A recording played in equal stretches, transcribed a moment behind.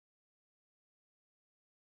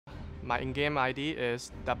My in-game ID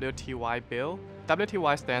is Wtybill.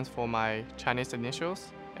 Wty stands for my Chinese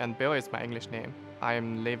initials, and Bill is my English name. I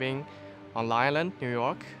am living on Long Island, New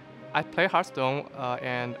York. I play Hearthstone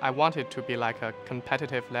and I want it to be like a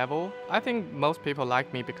competitive level. I think most people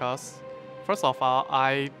like me because, first of all,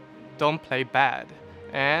 I don't play bad,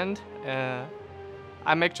 and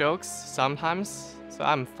I make jokes sometimes, so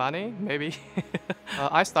I'm funny, maybe.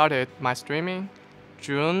 I started my streaming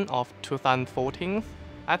June of 2014.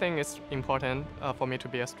 I think it's important for me to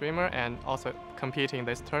be a streamer and also compete in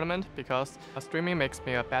this tournament because streaming makes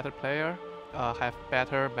me a better player, have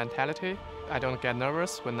better mentality. I don't get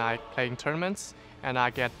nervous when I play in tournaments, and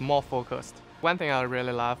I get more focused. One thing I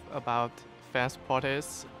really love about fan support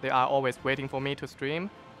is they are always waiting for me to stream,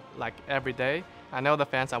 like every day. I know the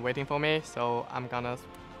fans are waiting for me, so I'm gonna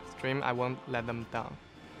stream. I won't let them down.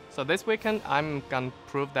 So this weekend, I'm gonna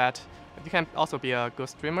prove that you can also be a good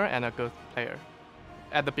streamer and a good player.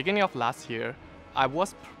 At the beginning of last year, I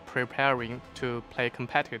was preparing to play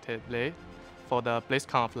competitively for the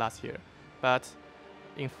BlizzCon of last year. But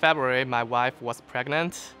in February, my wife was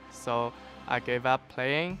pregnant, so I gave up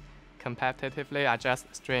playing competitively. I just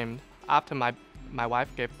streamed. After my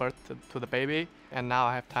wife gave birth to the baby, and now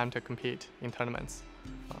I have time to compete in tournaments.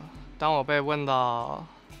 当我被问到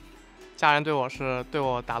家人对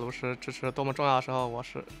我打炉石支持多么重要的时候，我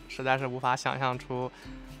实在是无法想象出，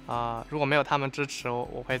如果没有他们支持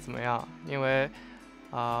我会怎么样？因为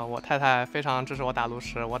我太太非常支持我打炉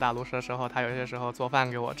石，我打炉石的时候，她有些时候做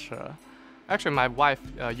饭给我吃。Actually, my wife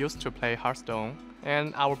used to play Hearthstone,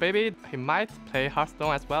 and our baby, he might play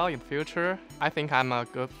Hearthstone as well in the future. I think I'm a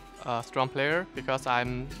good, strong player because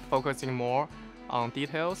I'm focusing more on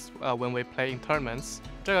details when we play in tournaments.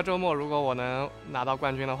 这个周末如果我能拿到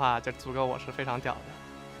冠军的话，就足够我是非常屌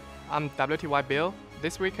的。I'm Wtybill.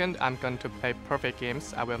 This weekend, I'm going to play perfect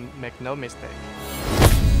games. I will make no mistake.